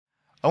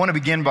I want to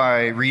begin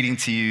by reading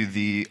to you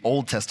the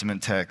Old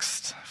Testament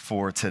text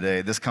for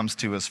today. This comes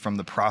to us from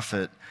the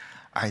prophet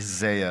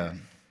Isaiah.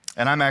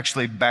 And I'm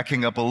actually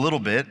backing up a little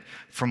bit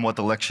from what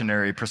the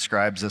lectionary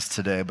prescribes us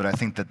today, but I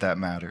think that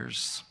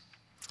matters.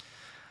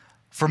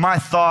 For my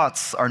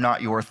thoughts are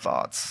not your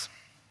thoughts,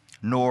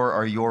 nor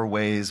are your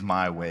ways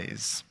my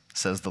ways,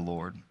 says the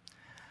Lord.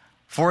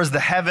 For as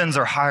the heavens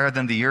are higher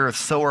than the earth,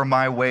 so are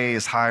my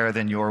ways higher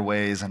than your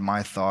ways, and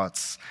my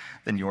thoughts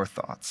than your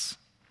thoughts.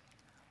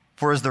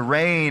 For as the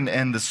rain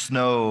and the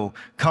snow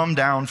come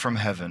down from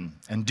heaven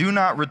and do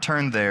not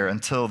return there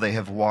until they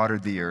have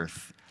watered the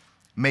earth,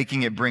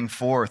 making it bring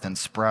forth and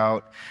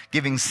sprout,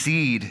 giving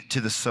seed to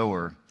the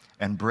sower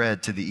and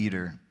bread to the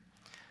eater,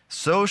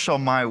 so shall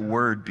my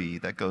word be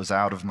that goes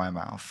out of my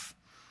mouth.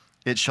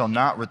 It shall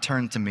not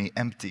return to me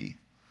empty,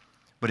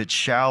 but it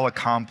shall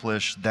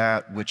accomplish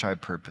that which I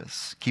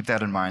purpose. Keep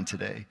that in mind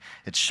today.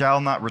 It shall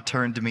not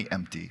return to me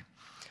empty,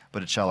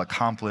 but it shall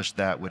accomplish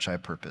that which I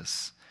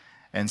purpose,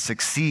 and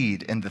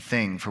succeed in the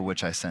thing for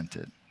which I sent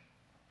it.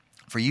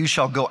 For you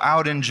shall go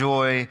out in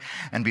joy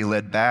and be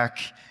led back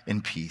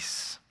in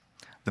peace.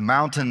 The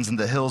mountains and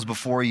the hills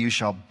before you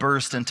shall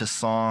burst into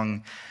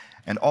song,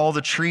 and all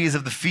the trees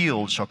of the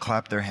field shall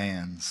clap their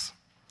hands.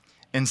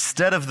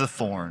 Instead of the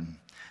thorn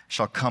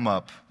shall come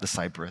up the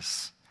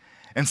cypress.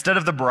 Instead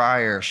of the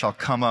briar shall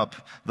come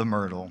up the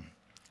myrtle.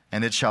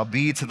 And it shall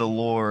be to the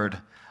Lord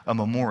a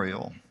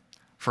memorial,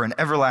 for an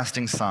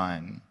everlasting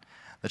sign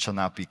that shall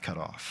not be cut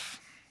off.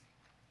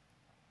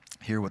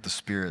 Hear what the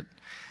Spirit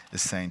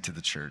is saying to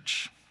the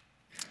church.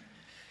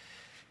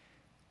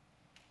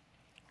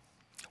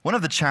 One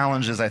of the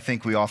challenges I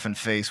think we often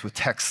face with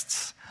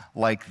texts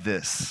like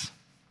this,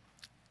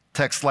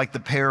 texts like the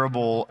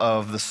parable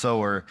of the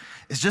sower,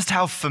 is just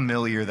how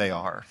familiar they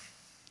are.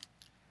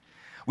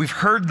 We've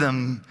heard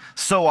them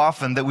so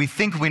often that we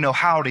think we know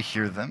how to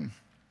hear them,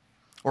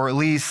 or at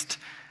least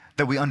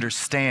that we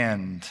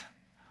understand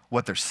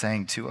what they're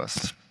saying to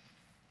us.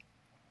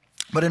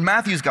 But in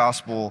Matthew's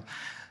gospel,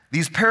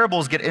 these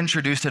parables get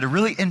introduced at a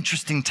really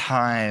interesting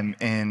time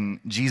in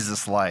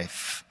Jesus'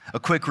 life.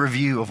 A quick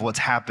review of what's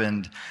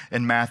happened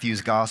in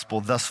Matthew's gospel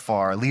thus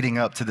far, leading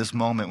up to this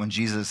moment when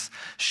Jesus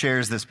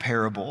shares this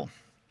parable.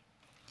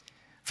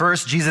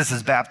 First, Jesus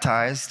is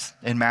baptized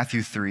in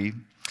Matthew 3,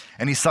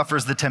 and he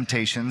suffers the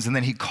temptations, and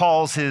then he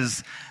calls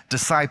his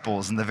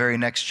disciples in the very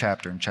next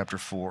chapter, in chapter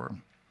 4.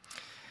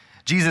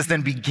 Jesus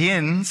then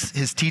begins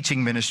his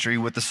teaching ministry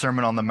with the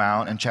Sermon on the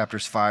Mount in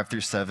chapters 5 through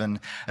 7.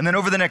 And then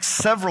over the next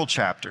several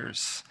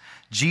chapters,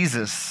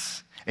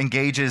 Jesus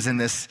engages in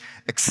this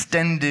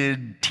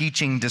extended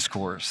teaching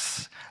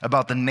discourse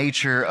about the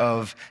nature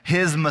of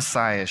his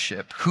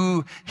messiahship,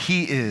 who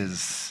he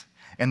is,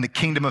 and the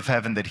kingdom of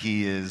heaven that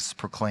he is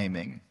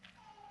proclaiming.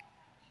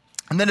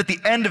 And then at the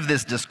end of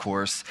this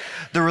discourse,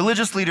 the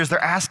religious leaders, they're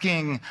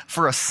asking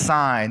for a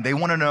sign. They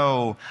want to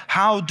know,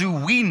 how do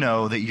we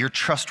know that you're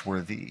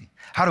trustworthy?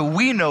 How do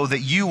we know that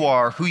you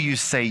are who you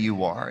say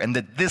you are and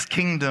that this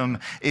kingdom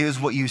is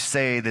what you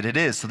say that it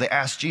is? So they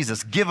ask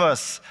Jesus, give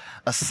us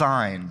a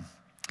sign.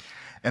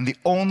 And the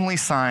only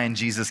sign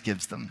Jesus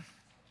gives them,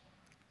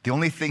 the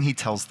only thing he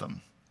tells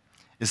them,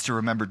 is to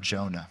remember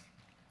Jonah.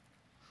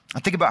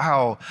 And think about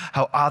how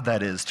odd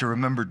that is, to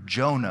remember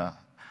Jonah.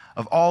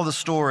 Of all the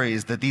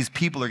stories that these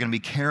people are going to be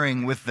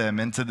carrying with them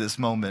into this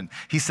moment,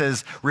 he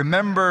says,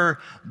 remember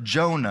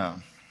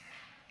Jonah.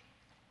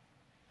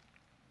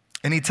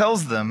 And he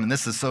tells them, and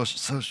this is so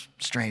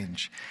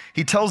strange,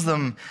 he tells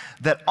them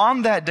that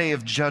on that day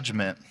of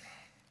judgment,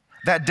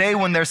 that day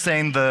when they're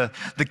saying the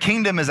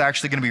kingdom is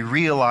actually going to be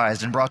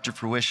realized and brought to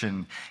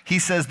fruition, he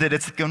says that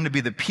it's going to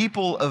be the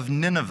people of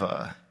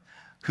Nineveh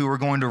who are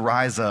going to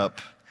rise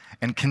up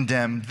and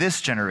condemn this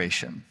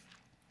generation.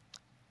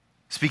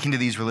 Speaking to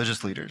these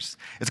religious leaders,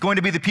 it's going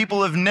to be the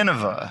people of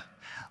Nineveh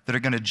that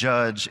are going to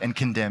judge and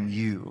condemn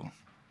you.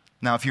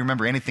 Now, if you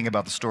remember anything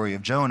about the story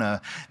of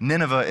Jonah,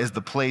 Nineveh is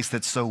the place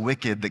that's so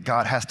wicked that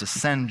God has to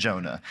send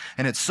Jonah.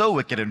 And it's so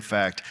wicked, in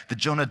fact, that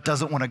Jonah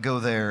doesn't want to go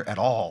there at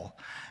all.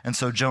 And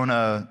so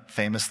Jonah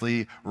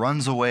famously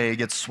runs away,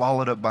 gets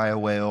swallowed up by a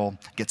whale,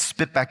 gets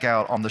spit back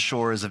out on the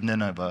shores of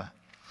Nineveh.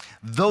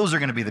 Those are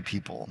going to be the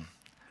people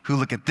who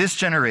look at this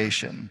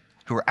generation,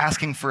 who are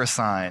asking for a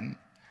sign,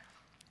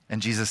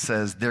 and Jesus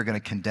says they're going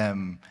to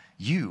condemn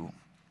you.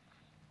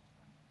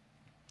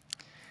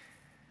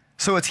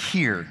 So it's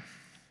here.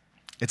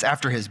 It's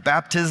after his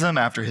baptism,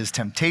 after his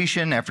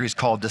temptation, after he's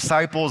called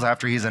disciples,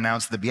 after he's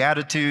announced the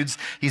Beatitudes.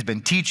 He's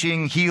been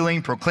teaching,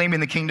 healing, proclaiming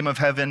the kingdom of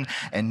heaven.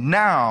 And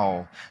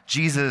now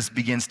Jesus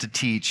begins to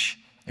teach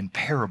in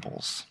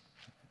parables.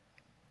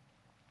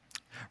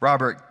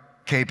 Robert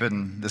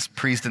Capon, this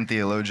priest and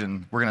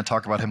theologian, we're going to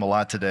talk about him a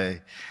lot today.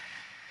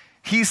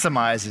 He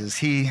surmises,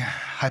 he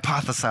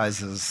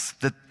hypothesizes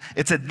that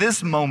it's at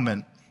this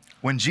moment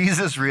when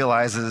Jesus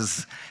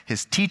realizes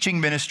his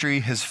teaching ministry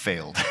has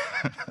failed.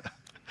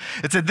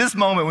 It's at this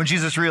moment when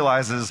Jesus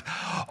realizes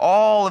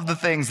all of the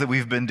things that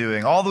we've been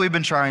doing, all that we've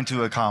been trying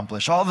to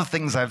accomplish, all the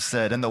things I've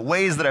said and the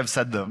ways that I've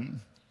said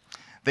them,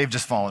 they've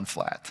just fallen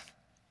flat.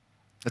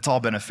 It's all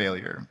been a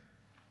failure.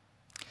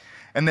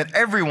 And that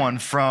everyone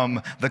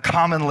from the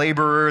common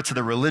laborer to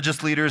the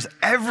religious leaders,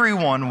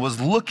 everyone was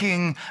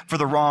looking for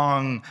the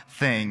wrong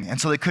thing. And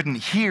so they couldn't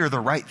hear the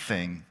right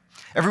thing.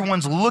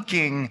 Everyone's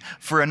looking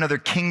for another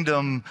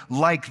kingdom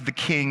like the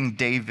King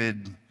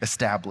David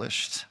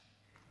established,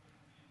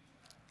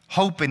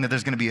 hoping that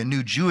there's going to be a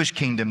new Jewish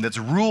kingdom that's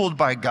ruled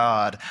by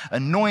God,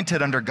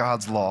 anointed under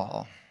God's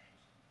law.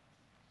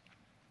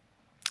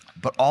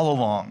 But all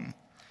along,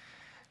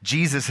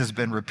 Jesus has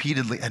been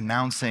repeatedly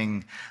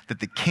announcing that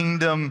the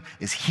kingdom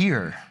is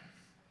here.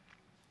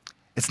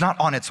 It's not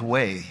on its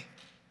way.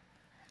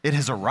 It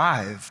has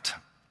arrived.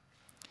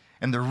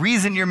 And the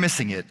reason you're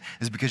missing it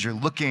is because you're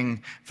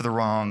looking for the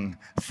wrong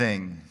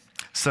thing.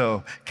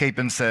 So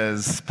Capon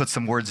puts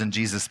some words in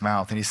Jesus'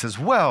 mouth, and he says,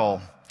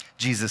 well,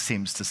 Jesus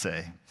seems to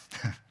say,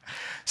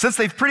 since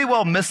they've pretty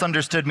well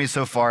misunderstood me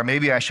so far,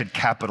 maybe I should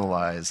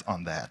capitalize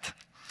on that.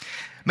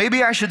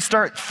 Maybe I should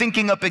start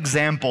thinking up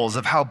examples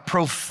of how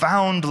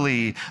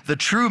profoundly the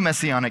true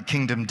messianic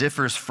kingdom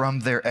differs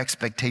from their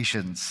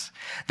expectations.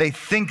 They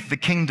think the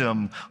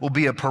kingdom will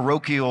be a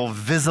parochial,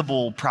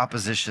 visible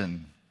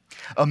proposition,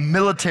 a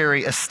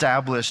military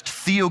established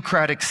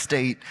theocratic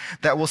state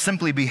that will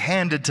simply be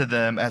handed to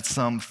them at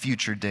some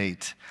future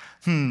date.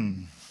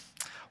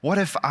 What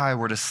if I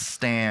were to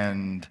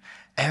stand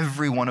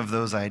every one of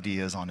those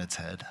ideas on its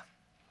head?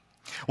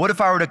 What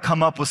if I were to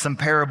come up with some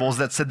parables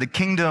that said the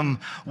kingdom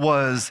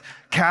was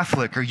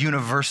Catholic or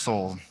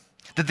universal,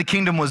 that the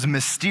kingdom was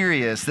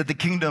mysterious, that the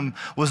kingdom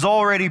was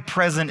already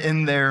present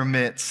in their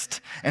midst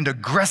and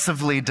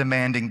aggressively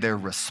demanding their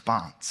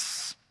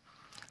response?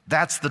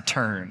 That's the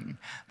turn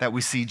that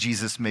we see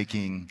Jesus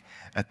making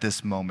at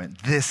this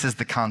moment. This is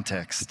the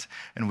context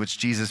in which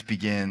Jesus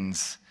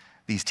begins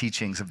these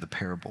teachings of the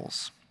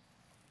parables.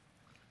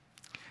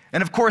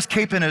 And of course,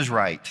 Capon is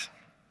right.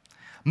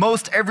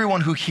 Most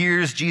everyone who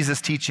hears Jesus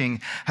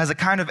teaching has a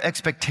kind of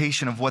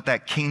expectation of what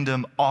that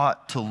kingdom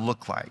ought to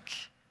look like.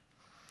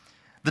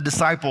 The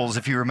disciples,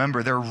 if you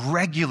remember, they're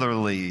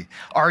regularly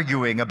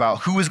arguing about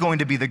who is going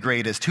to be the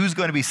greatest, who's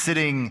going to be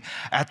sitting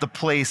at the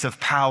place of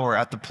power,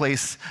 at the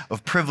place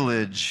of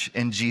privilege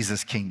in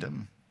Jesus'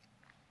 kingdom.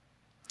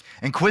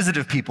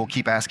 Inquisitive people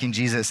keep asking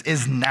Jesus,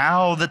 is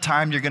now the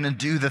time you're going to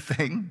do the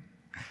thing?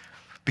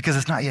 Because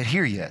it's not yet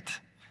here yet.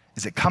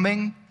 Is it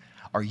coming?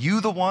 Are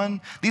you the one?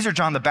 These are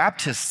John the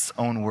Baptist's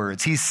own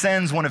words. He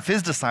sends one of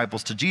his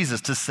disciples to Jesus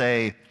to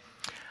say,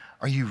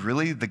 are you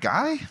really the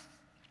guy?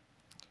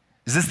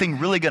 Is this thing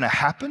really going to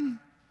happen?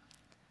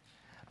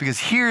 Because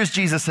here's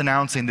Jesus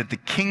announcing that the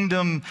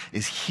kingdom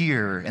is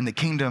here and the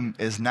kingdom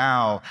is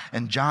now,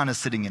 and John is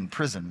sitting in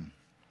prison.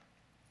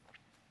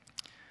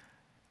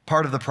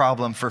 Part of the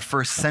problem for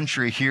first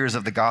century hearers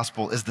of the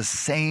gospel is the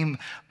same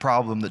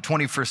problem that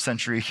 21st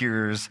century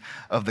hearers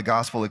of the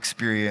gospel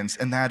experience,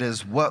 and that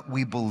is what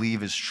we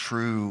believe is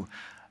true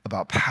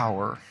about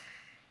power.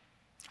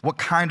 What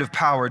kind of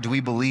power do we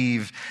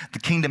believe the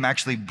kingdom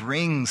actually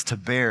brings to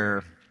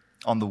bear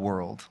on the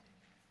world?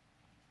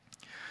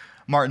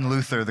 Martin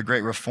Luther, the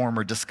great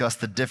reformer,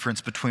 discussed the difference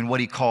between what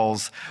he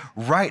calls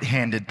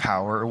right-handed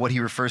power, or what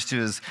he refers to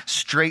as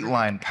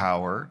straight-line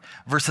power,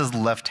 versus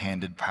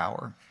left-handed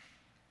power.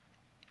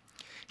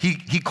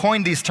 He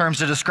coined these terms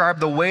to describe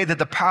the way that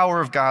the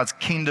power of God's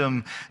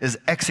kingdom is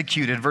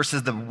executed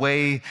versus the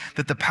way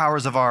that the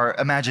powers of our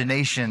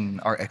imagination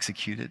are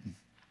executed.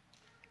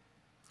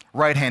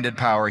 Right-handed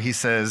power, he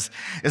says,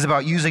 is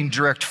about using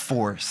direct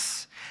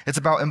force. It's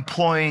about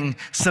employing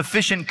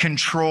sufficient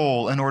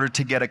control in order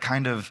to get a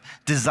kind of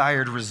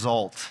desired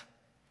result.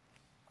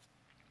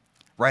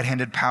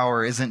 Right-handed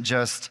power isn't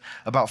just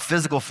about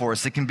physical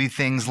force. It can be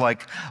things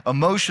like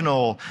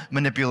emotional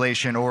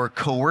manipulation or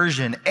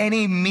coercion.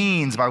 Any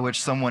means by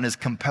which someone is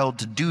compelled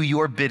to do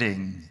your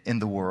bidding in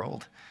the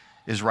world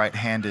is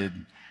right-handed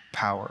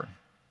power.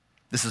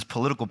 This is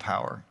political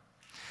power.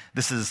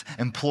 This is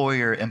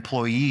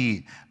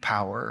employer-employee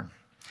power.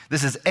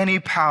 This is any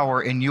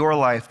power in your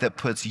life that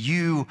puts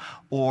you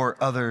or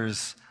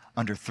others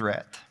under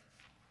threat.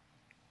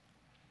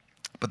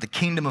 But the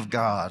kingdom of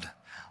God,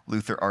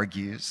 Luther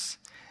argues,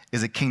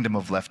 is a kingdom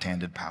of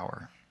left-handed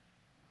power.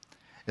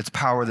 It's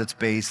power that's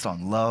based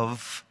on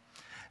love.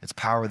 It's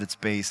power that's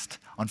based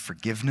on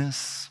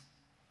forgiveness,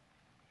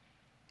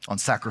 on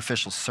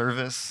sacrificial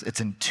service.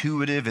 It's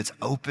intuitive, it's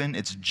open,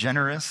 it's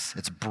generous,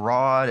 it's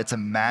broad, it's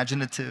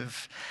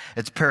imaginative.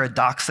 It's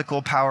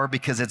paradoxical power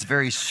because its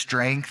very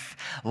strength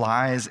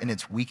lies in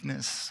its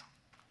weakness.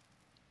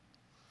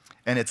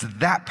 And it's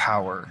that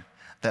power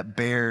that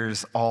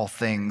bears all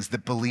things,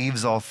 that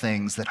believes all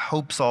things, that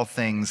hopes all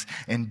things,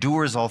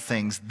 endures all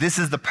things. This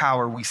is the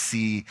power we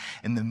see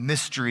in the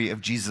mystery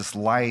of Jesus'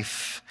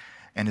 life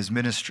and his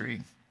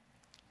ministry.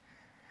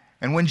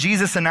 And when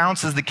Jesus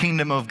announces the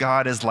kingdom of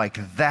God is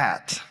like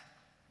that,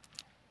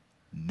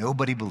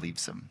 nobody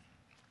believes him.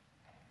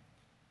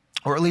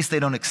 Or at least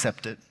they don't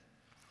accept it.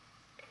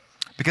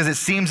 Because it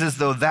seems as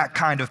though that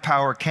kind of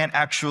power can't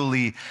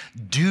actually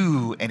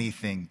do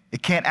anything.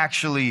 It can't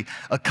actually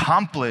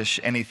accomplish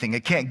anything.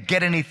 It can't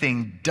get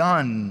anything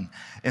done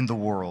in the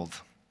world.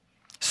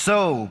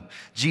 So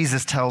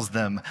Jesus tells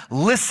them,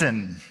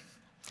 listen,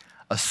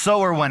 A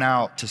sower went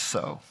out to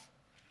sow.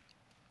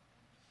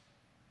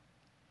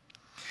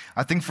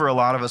 I think for a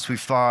lot of us,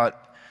 we've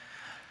thought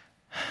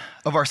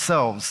of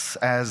ourselves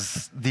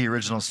as the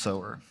original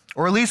sower.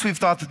 Or at least we've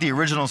thought that the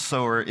original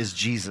sower is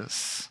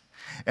Jesus.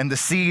 And the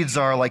seeds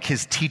are like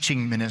his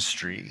teaching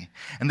ministry.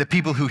 And the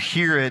people who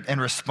hear it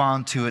and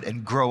respond to it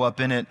and grow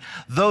up in it,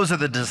 those are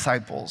the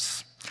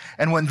disciples.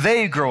 And when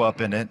they grow up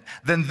in it,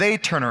 then they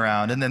turn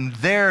around and then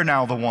they're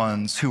now the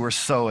ones who are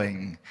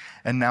sowing.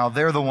 And now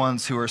they're the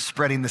ones who are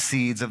spreading the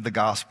seeds of the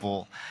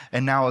gospel.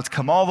 And now it's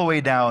come all the way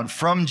down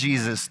from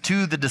Jesus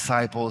to the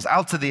disciples,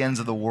 out to the ends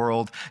of the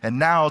world, and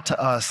now to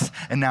us.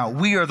 And now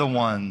we are the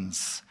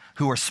ones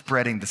who are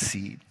spreading the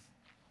seed.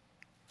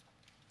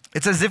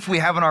 It's as if we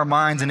have in our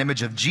minds an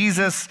image of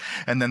Jesus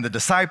and then the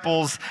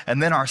disciples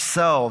and then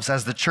ourselves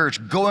as the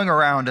church going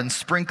around and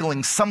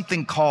sprinkling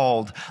something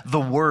called the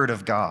Word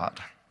of God.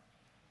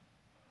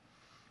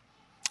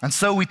 And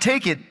so we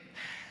take it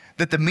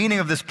that the meaning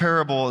of this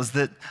parable is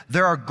that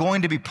there are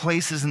going to be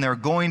places and there are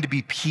going to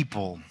be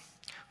people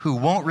who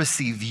won't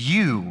receive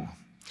you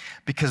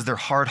because they're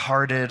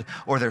hard-hearted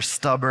or they're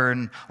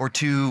stubborn or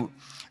too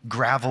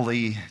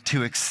gravelly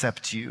to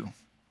accept you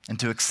and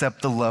to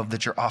accept the love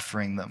that you're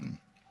offering them.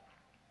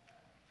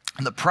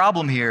 And the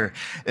problem here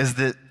is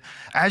that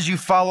as you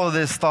follow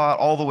this thought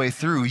all the way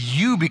through,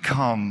 you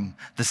become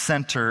the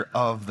center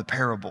of the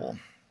parable.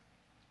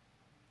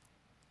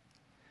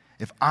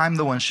 If I'm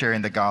the one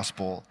sharing the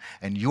gospel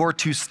and you're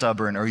too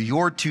stubborn or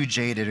you're too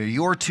jaded or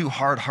you're too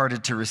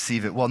hard-hearted to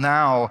receive it, well,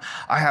 now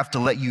I have to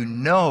let you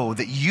know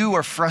that you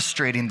are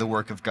frustrating the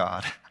work of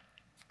God.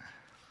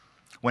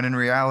 When in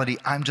reality,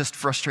 I'm just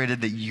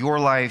frustrated that your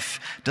life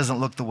doesn't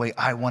look the way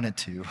I want it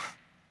to.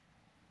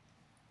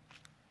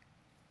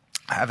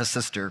 I have a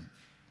sister,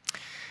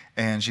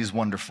 and she's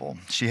wonderful.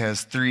 She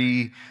has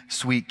 3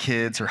 sweet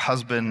kids. Her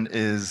husband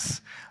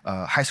is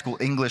a high school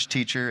English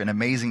teacher, an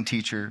amazing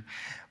teacher,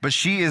 but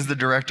she is the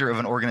director of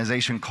an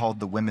organization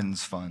called the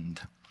Women's Fund.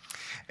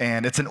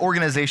 And it's an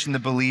organization that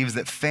believes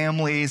that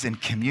families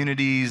and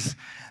communities,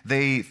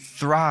 they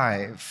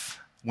thrive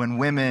when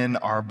women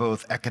are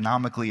both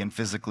economically and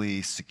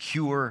physically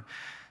secure,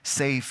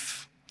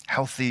 safe,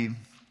 healthy.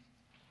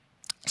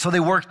 So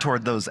they work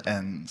toward those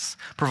ends,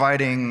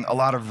 providing a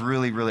lot of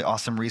really, really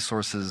awesome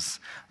resources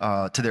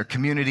to their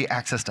community,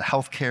 access to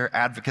healthcare,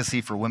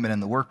 advocacy for women in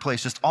the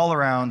workplace, just all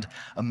around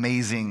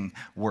amazing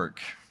work.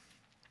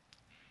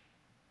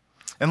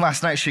 And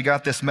last night she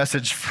got this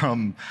message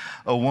from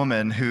a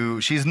woman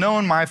who, she's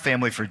known my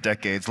family for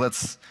decades.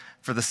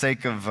 For the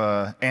sake of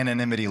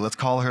anonymity, let's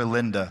call her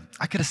Linda.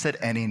 I could have said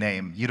any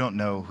name. You don't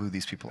know who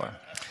these people are.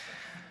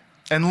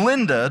 And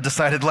Linda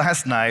decided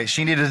last night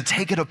she needed to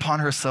take it upon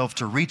herself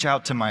to reach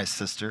out to my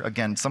sister,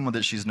 again, someone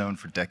that she's known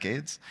for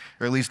decades,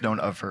 or at least known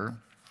of her,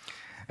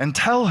 and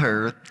tell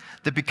her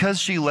that because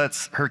she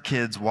lets her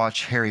kids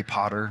watch Harry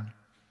Potter,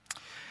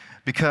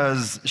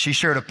 because she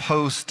shared a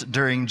post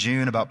during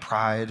June about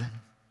Pride,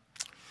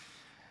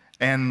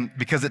 and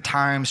because at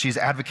times she's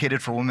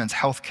advocated for women's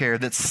health care,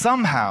 that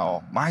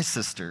somehow my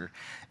sister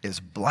is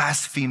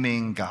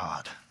blaspheming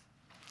God.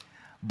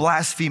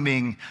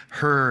 Blaspheming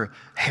her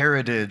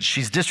heritage.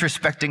 She's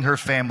disrespecting her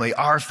family,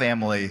 our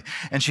family.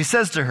 And she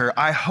says to her,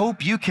 I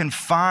hope you can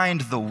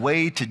find the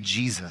way to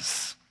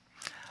Jesus.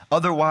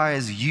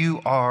 Otherwise,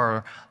 you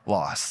are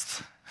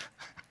lost.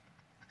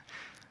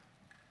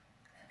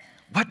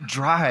 What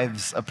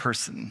drives a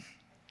person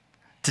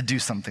to do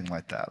something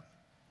like that?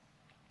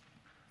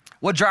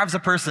 What drives a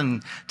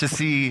person to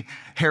see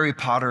Harry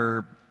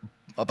Potter,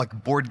 like a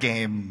board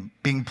game,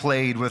 being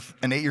played with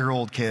an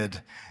 8-year-old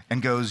kid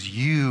and goes,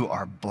 you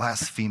are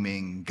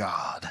blaspheming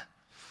God?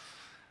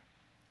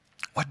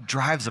 What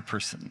drives a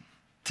person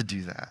to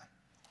do that?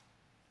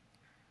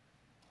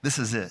 This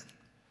is it.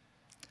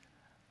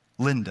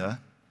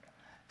 Linda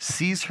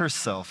sees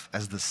herself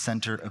as the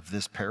center of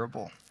this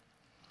parable.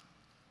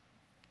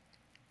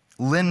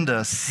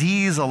 Linda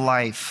sees a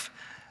life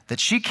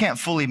that she can't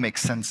fully make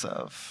sense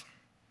of,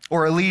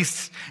 or at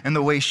least in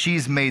the way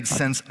she's made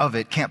sense of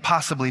it, can't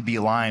possibly be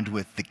aligned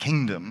with the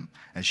kingdom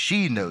as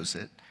she knows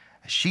it,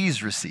 as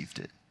she's received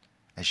it,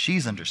 as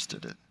she's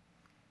understood it.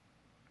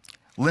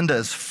 Linda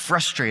is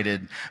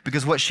frustrated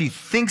because what she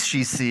thinks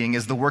she's seeing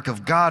is the work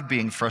of God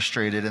being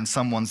frustrated in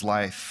someone's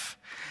life.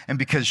 And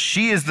because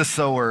she is the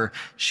sower,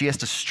 she has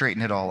to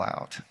straighten it all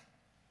out.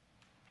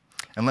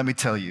 And let me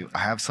tell you, I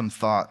have some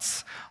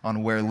thoughts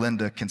on where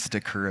Linda can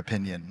stick her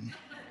opinion.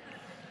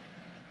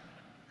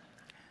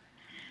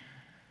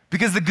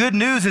 Because the good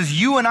news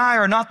is you and I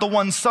are not the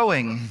ones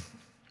sowing.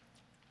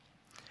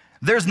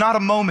 There's not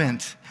a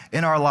moment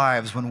in our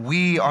lives when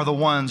we are the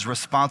ones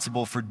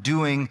responsible for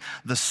doing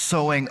the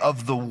sowing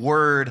of the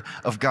Word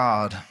of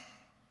God.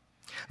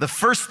 The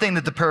first thing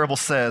that the parable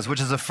says,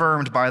 which is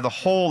affirmed by the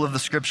whole of the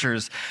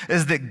scriptures,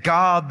 is that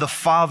God the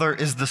Father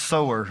is the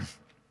sower.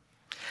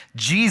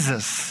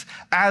 Jesus,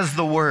 as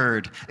the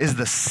Word, is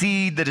the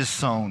seed that is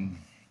sown.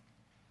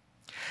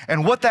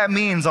 And what that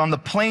means on the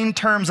plain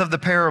terms of the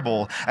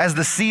parable, as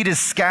the seed is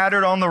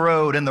scattered on the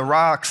road and the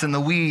rocks and the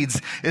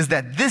weeds, is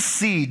that this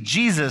seed,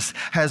 Jesus,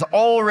 has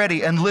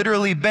already and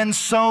literally been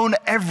sown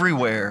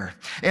everywhere,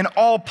 in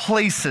all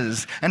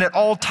places and at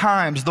all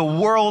times. The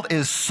world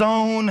is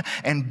sown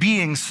and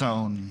being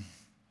sown.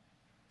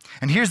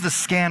 And here's the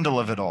scandal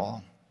of it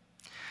all.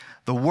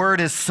 The word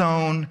is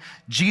sown,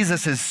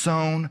 Jesus is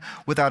sown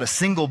without a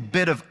single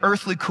bit of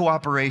earthly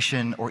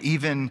cooperation or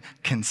even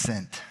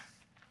consent.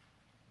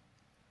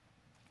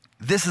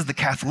 This is the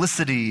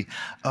Catholicity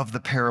of the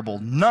parable.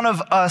 None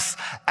of us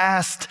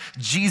asked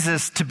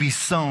Jesus to be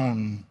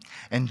sown,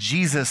 and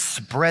Jesus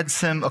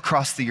spreads him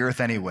across the earth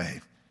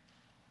anyway.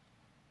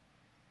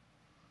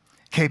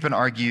 Capon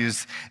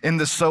argues, in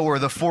the sower,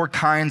 the 4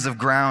 kinds of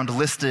ground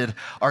listed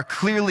are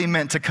clearly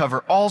meant to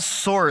cover all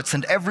sorts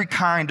and every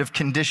kind of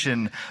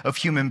condition of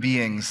human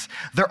beings.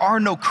 There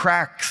are no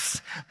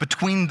cracks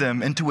between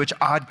them into which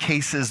odd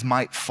cases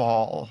might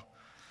fall.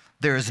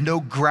 There is no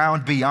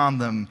ground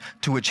beyond them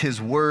to which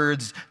his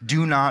words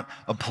do not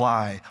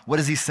apply. What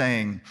is he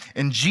saying?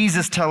 In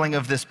Jesus' telling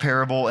of this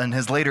parable and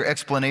his later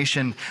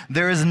explanation,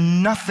 there is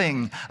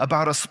nothing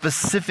about a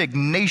specific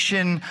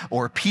nation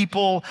or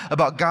people,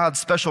 about God's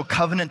special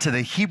covenant to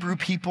the Hebrew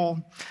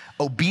people,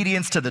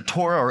 obedience to the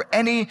Torah, or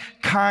any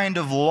kind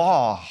of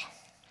law.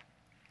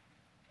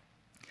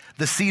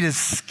 The seed is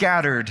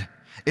scattered.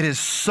 It is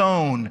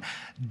sown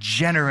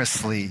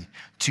generously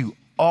to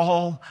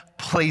all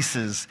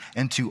places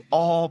and to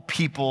all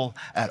people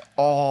at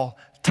all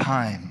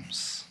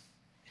times.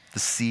 The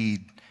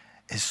seed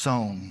is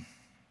sown.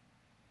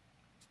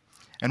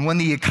 And when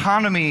the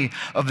economy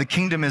of the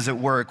kingdom is at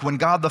work, when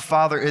God the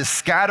Father is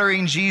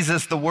scattering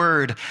Jesus, the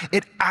word,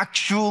 it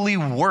actually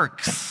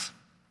works.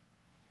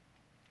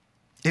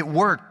 It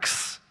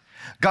works.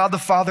 God the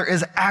Father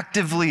is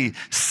actively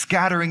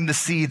scattering the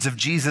seeds of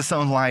Jesus'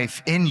 own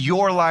life in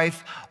your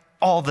life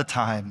all the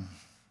time.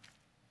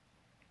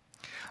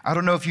 I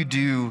don't know if you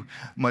do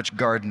much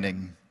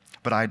gardening,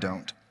 but I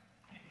don't.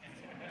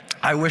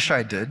 I wish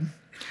I did.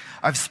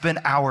 I've spent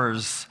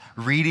hours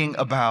reading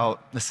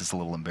about, this is a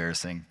little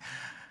embarrassing,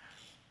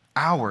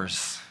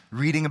 hours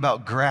reading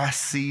about grass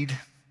seed,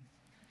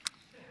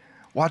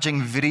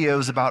 watching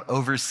videos about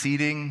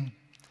overseeding.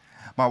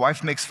 My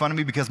wife makes fun of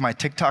me because my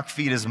TikTok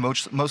feed is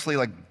mostly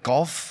like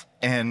golf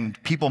and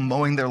people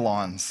mowing their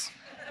lawns.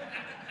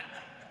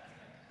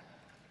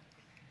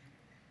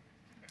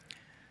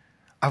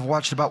 I've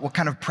watched about what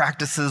kind of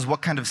practices,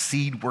 what kind of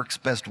seed works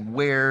best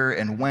where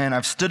and when.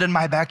 I've stood in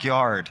my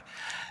backyard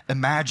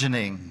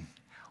imagining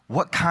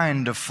what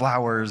kind of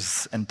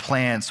flowers and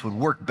plants would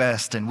work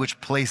best and which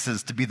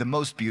places to be the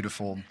most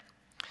beautiful.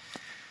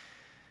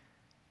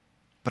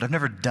 But I've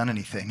never done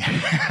anything.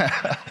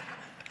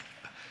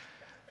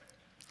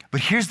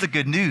 But here's the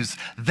good news.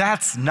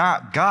 That's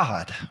not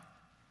God.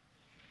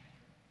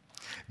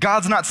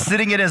 God's not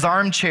sitting in his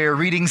armchair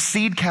reading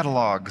seed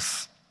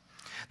catalogs.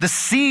 The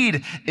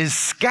seed is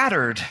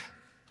scattered.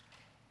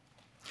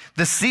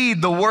 The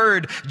seed, the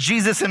word,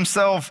 Jesus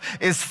himself,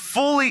 is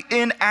fully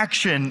in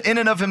action in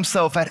and of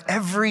himself at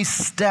every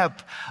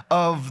step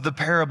of the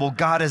parable.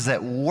 God is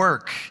at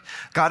work.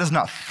 God is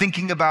not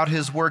thinking about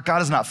his work.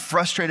 God is not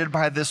frustrated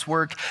by this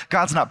work.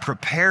 God's not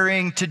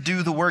preparing to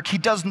do the work. He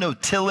does no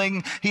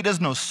tilling. He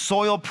does no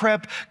soil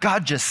prep.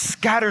 God just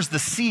scatters the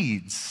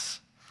seeds.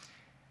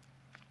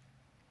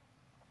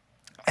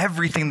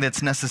 Everything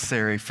that's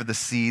necessary for the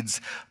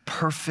seed's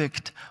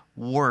perfect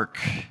work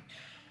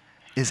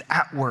is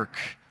at work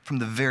from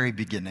the very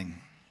beginning.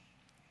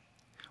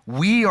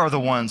 We are the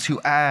ones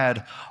who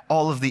add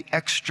all of the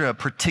extra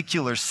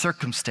particular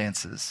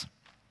circumstances.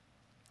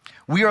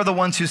 We are the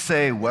ones who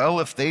say, well,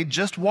 if they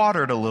just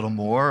watered a little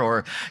more,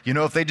 or,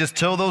 if they just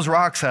till those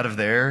rocks out of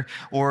there,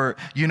 or,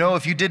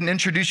 if you didn't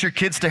introduce your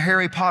kids to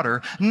Harry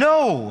Potter.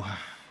 No.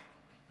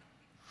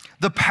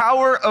 The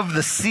power of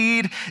the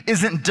seed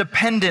isn't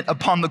dependent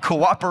upon the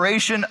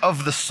cooperation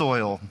of the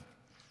soil.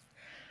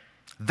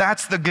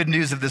 That's the good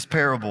news of this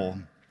parable.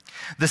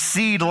 The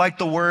seed, like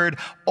the word,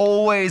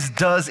 always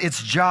does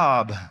its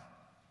job.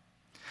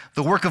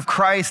 The work of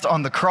Christ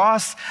on the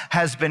cross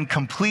has been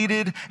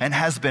completed and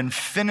has been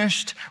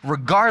finished,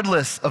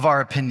 regardless of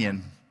our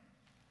opinion.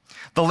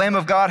 The Lamb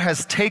of God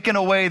has taken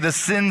away the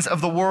sins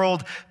of the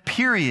world,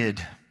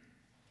 period.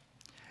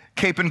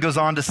 Capon goes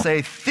on to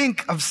say,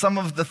 think of some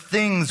of the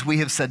things we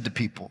have said to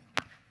people.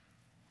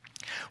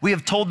 We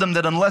have told them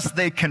that unless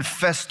they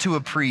confessed to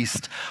a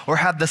priest or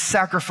had the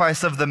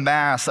sacrifice of the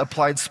Mass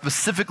applied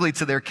specifically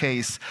to their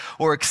case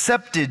or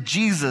accepted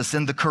Jesus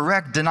in the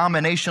correct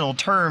denominational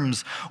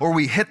terms, or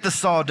we hit the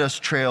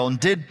sawdust trail and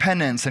did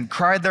penance and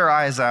cried their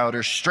eyes out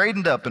or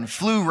straightened up and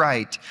flew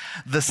right,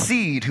 the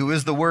seed, who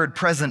is the word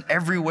present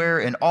everywhere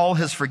in all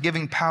his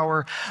forgiving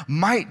power,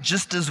 might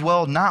just as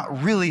well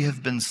not really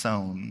have been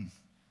sown.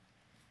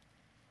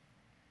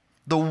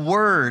 The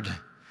word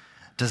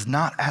does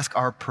not ask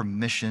our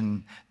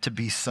permission to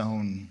be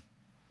sown.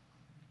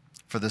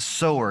 For the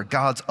sower,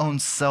 God's own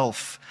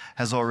self,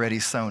 has already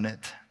sown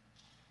it.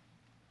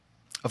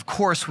 Of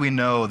course, we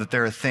know that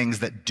there are things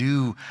that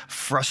do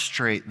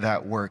frustrate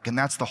that work, and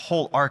that's the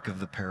whole arc of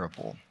the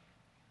parable.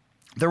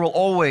 There will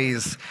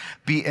always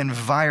be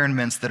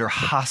environments that are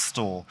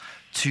hostile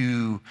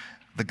to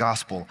the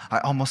gospel. I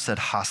almost said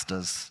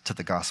hostas to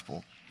the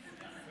gospel.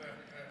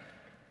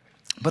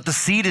 But the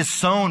seed is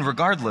sown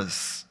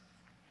regardless.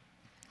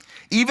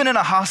 Even in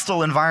a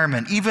hostile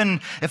environment,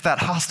 even if that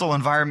hostile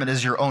environment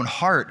is your own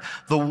heart,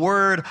 the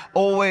word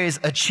always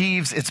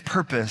achieves its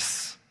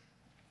purpose.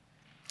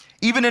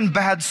 Even in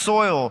bad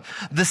soil,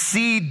 the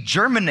seed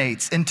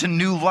germinates into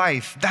new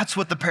life. That's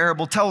what the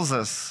parable tells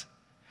us.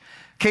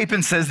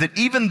 Capon says that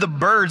even the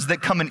birds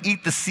that come and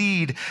eat the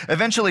seed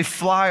eventually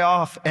fly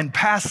off and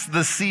pass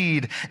the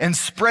seed and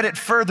spread it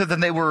further than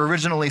they were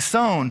originally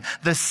sown.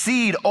 The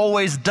seed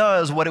always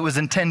does what it was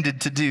intended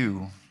to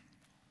do.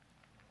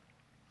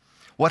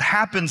 What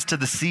happens to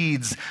the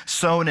seeds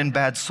sown in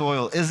bad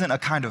soil isn't a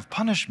kind of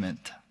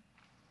punishment.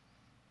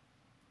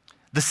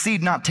 The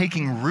seed not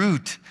taking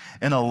root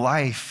in a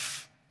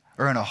life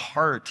or in a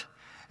heart,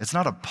 it's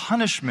not a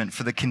punishment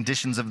for the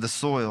conditions of the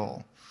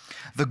soil.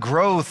 The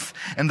growth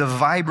and the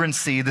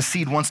vibrancy the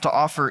seed wants to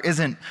offer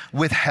isn't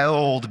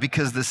withheld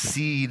because the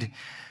seed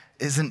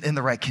isn't in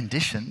the right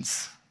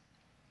conditions.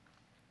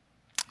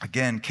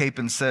 Again,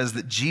 Capon says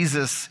that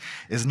Jesus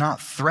is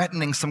not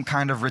threatening some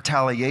kind of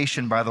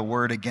retaliation by the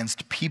word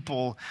against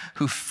people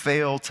who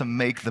fail to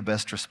make the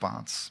best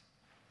response.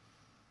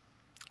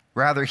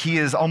 Rather, he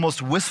is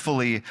almost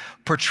wistfully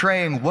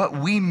portraying what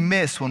we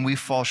miss when we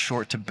fall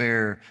short to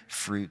bear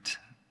fruit.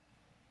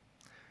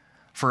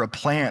 For a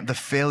plant, the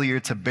failure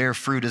to bear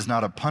fruit is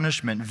not a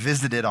punishment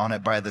visited on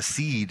it by the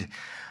seed,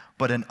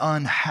 but an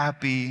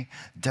unhappy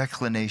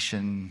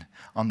declination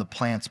on the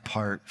plant's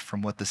part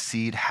from what the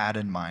seed had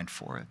in mind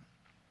for it.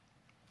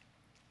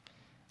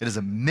 It is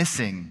a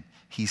missing,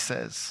 he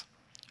says,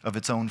 of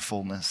its own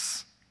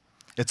fullness,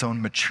 its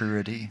own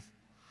maturity,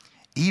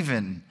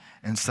 even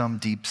in some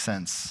deep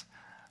sense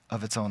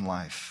of its own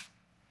life.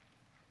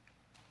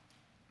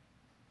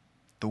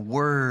 The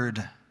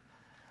word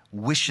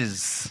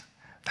wishes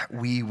that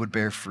we would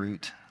bear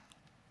fruit.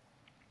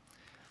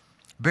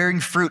 Bearing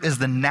fruit is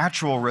the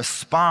natural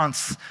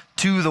response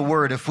to the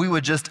word. If we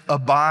would just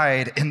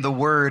abide in the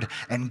word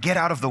and get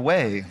out of the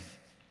way,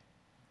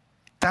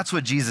 that's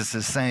what Jesus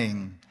is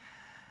saying.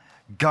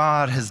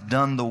 God has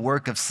done the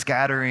work of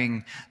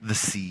scattering the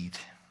seed.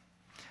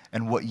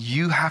 And what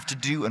you have to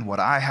do and what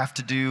I have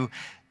to do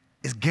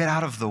is get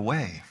out of the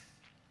way.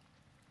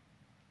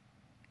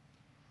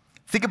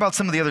 Think about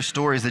some of the other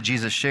stories that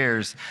Jesus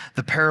shares.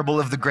 The parable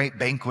of the great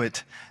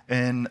banquet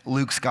in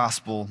Luke's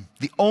gospel.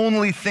 The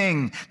only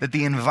thing that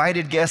the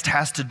invited guest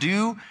has to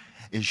do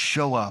is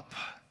show up.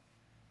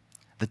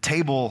 The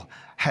table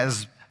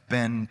has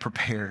been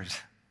prepared.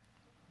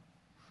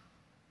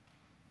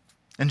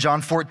 In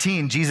John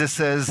 14, Jesus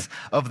says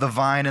of the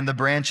vine and the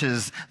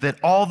branches that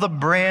all the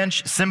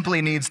branch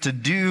simply needs to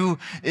do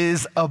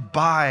is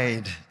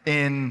abide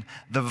in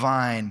the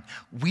vine.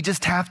 We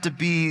just have to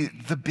be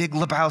the Big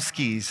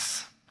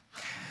Lebowskis.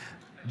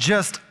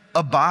 Just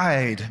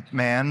abide,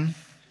 man.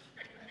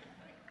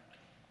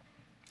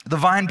 The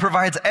vine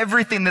provides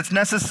everything that's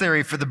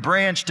necessary for the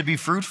branch to be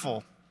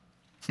fruitful.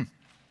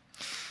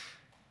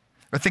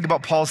 Or think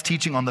about Paul's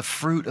teaching on the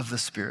fruit of the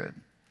Spirit.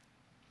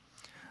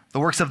 The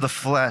works of the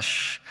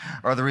flesh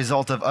are the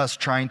result of us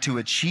trying to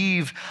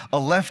achieve a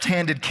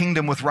left-handed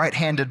kingdom with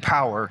right-handed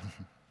power.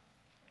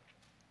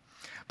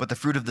 But the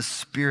fruit of the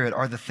Spirit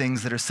are the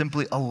things that are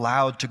simply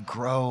allowed to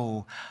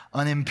grow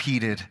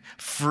unimpeded,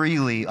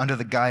 freely under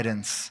the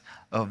guidance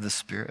of the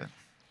Spirit.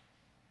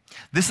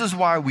 This is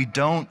why we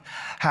don't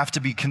have to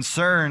be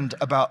concerned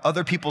about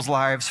other people's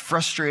lives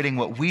frustrating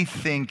what we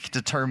think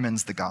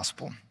determines the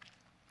gospel.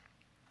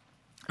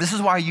 This is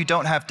why you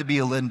don't have to be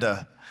a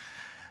Linda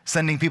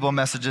sending people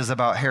messages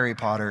about Harry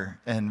Potter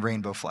and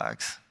rainbow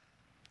flags.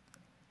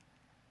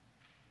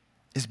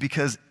 Is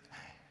because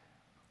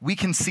we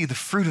can see the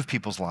fruit of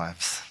people's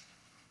lives.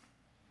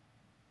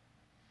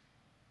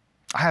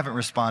 I haven't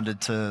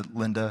responded to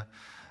Linda.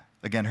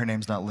 Again, her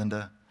name's not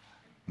Linda.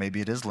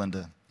 Maybe it is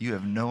Linda. You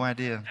have no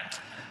idea.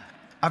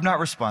 I've not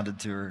responded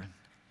to her.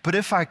 But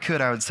if I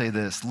could, I would say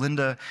this.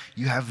 Linda,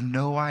 you have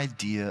no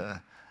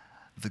idea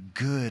the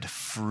good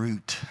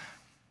fruit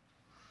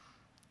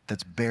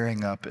that's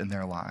bearing up in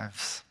their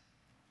lives.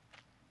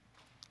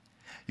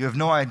 You have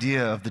no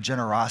idea of the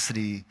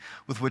generosity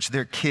with which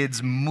their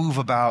kids move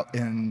about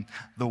in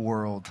the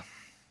world.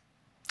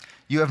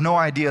 You have no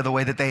idea the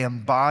way that they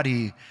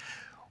embody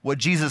what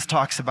Jesus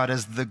talks about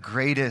as the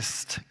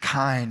greatest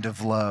kind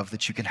of love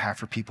that you can have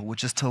for people,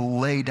 which is to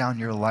lay down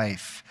your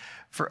life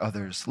for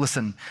others.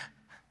 Listen,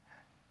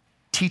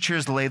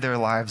 teachers lay their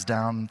lives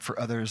down for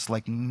others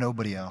like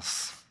nobody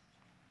else.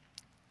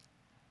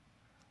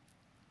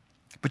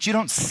 But you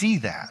don't see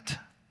that,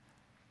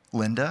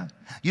 Linda.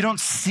 You don't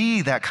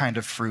see that kind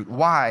of fruit.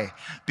 Why?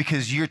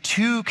 Because you're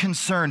too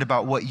concerned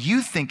about what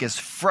you think is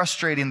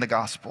frustrating the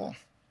gospel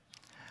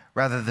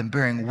rather than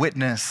bearing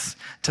witness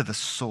to the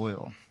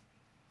soil,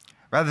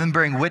 rather than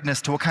bearing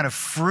witness to what kind of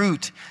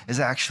fruit is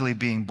actually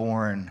being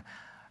borne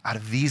out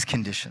of these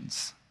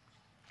conditions.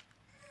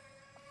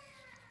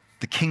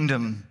 The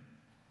kingdom,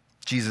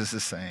 Jesus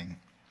is saying,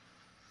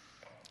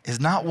 is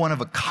not one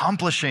of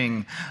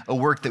accomplishing a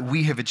work that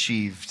we have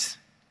achieved.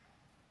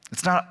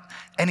 It's not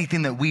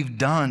anything that we've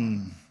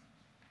done.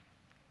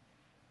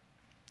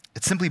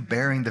 It's simply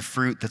bearing the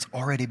fruit that's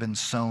already been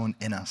sown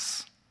in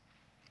us.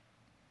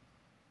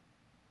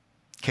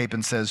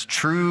 Capon says,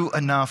 true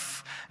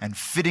enough and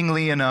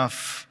fittingly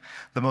enough,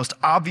 the most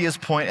obvious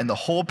point in the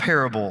whole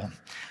parable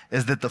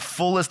is that the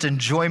fullest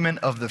enjoyment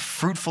of the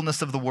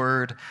fruitfulness of the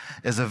word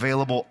is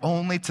available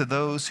only to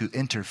those who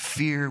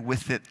interfere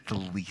with it the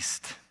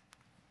least.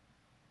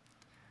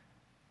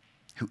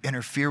 Who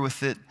interfere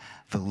with it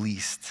the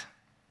least.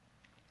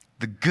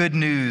 The good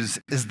news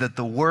is that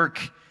the work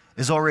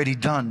is already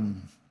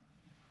done.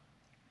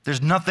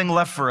 There's nothing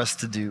left for us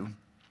to do.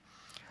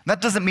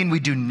 That doesn't mean we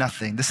do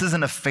nothing. This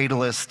isn't a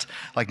fatalist,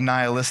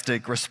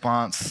 nihilistic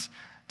response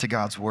to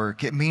God's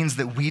work. It means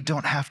that we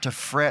don't have to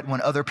fret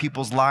when other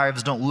people's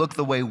lives don't look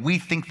the way we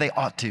think they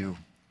ought to.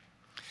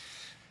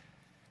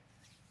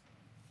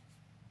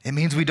 It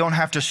means we don't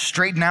have to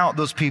straighten out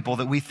those people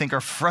that we think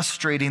are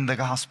frustrating the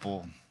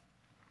gospel.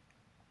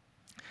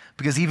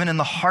 Because even in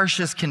the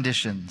harshest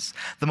conditions,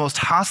 the most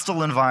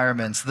hostile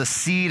environments, the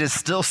seed is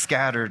still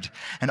scattered,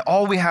 and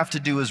all we have to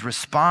do is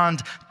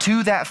respond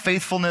to that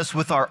faithfulness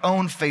with our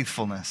own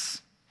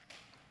faithfulness.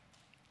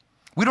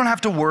 We don't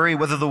have to worry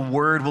whether the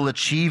word will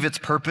achieve its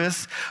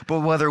purpose,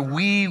 but whether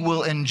we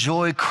will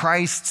enjoy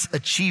Christ's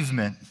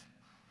achievement,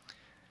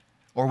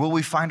 or will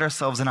we find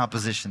ourselves in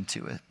opposition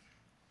to it?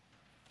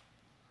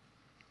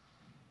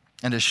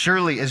 And as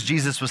surely as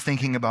Jesus was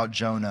thinking about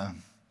Jonah,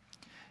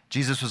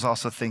 Jesus was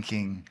also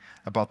thinking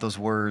about those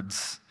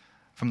words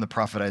from the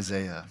prophet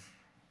Isaiah.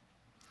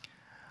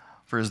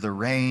 For as the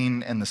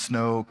rain and the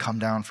snow come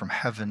down from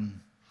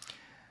heaven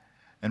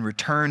and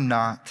return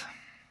not,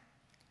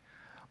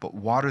 but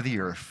water the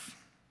earth,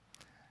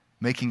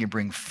 making it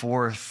bring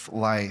forth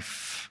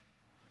life,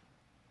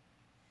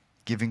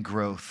 giving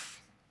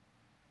growth,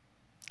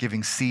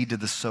 giving seed to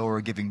the sower,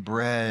 giving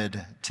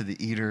bread to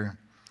the eater,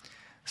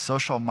 so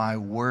shall my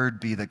word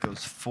be that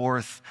goes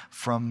forth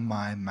from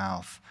my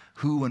mouth.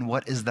 Who and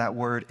what is that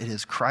word? It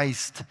is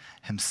Christ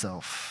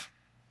himself.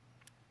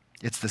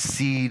 It's the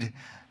seed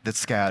that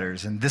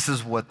scatters. And this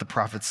is what the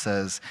prophet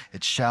says,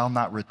 it shall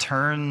not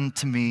return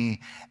to me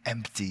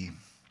empty,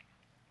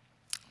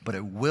 but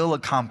it will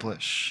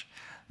accomplish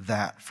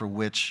that for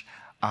which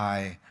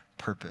I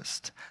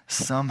purposed.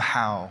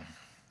 Somehow,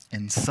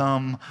 in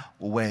some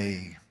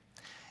way,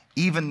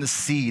 even the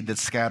seed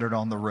that's scattered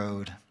on the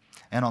road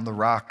and on the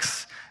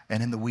rocks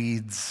and in the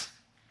weeds,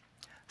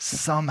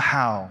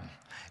 somehow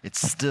it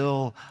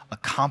still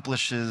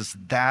accomplishes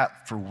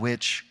that for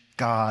which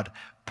God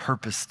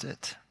purposed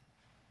it.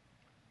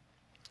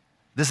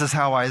 This is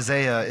how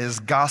Isaiah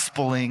is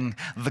gospeling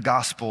the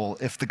gospel,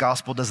 if the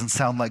gospel doesn't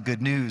sound like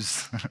good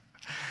news.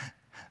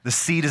 The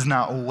seed is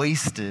not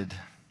wasted,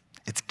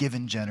 it's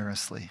given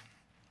generously.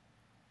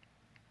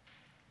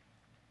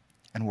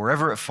 And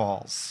wherever it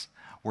falls,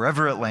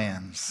 wherever it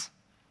lands,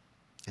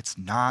 it's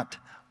not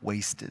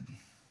wasted.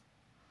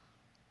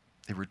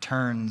 It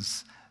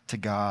returns to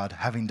God,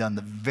 having done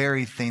the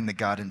very thing that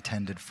God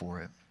intended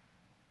for it.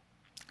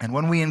 And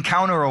when we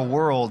encounter a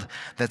world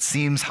that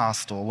seems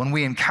hostile, when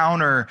we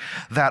encounter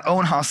that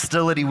own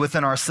hostility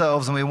within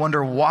ourselves and we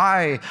wonder,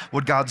 why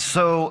would God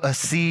sow a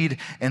seed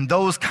in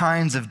those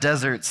kinds of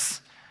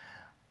deserts?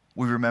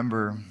 We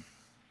remember,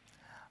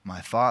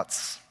 my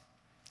thoughts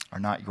are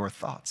not your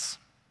thoughts.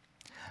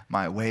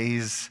 My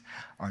ways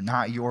are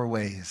not your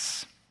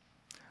ways.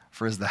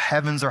 For as the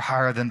heavens are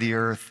higher than the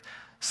earth,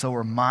 so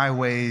are my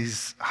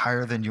ways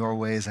higher than your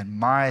ways, and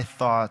my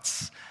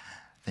thoughts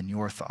than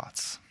your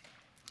thoughts.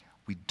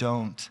 We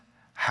don't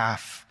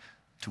have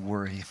to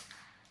worry.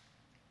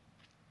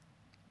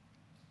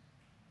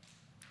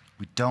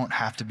 We don't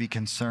have to be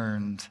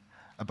concerned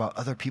about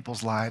other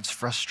people's lives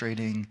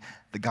frustrating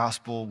the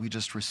gospel. We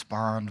just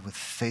respond with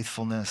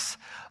faithfulness,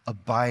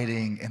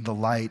 abiding in the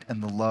light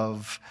and the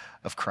love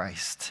of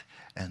Christ,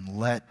 and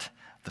let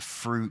the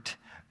fruit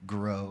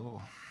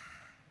grow.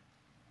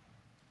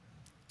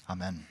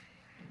 Amen.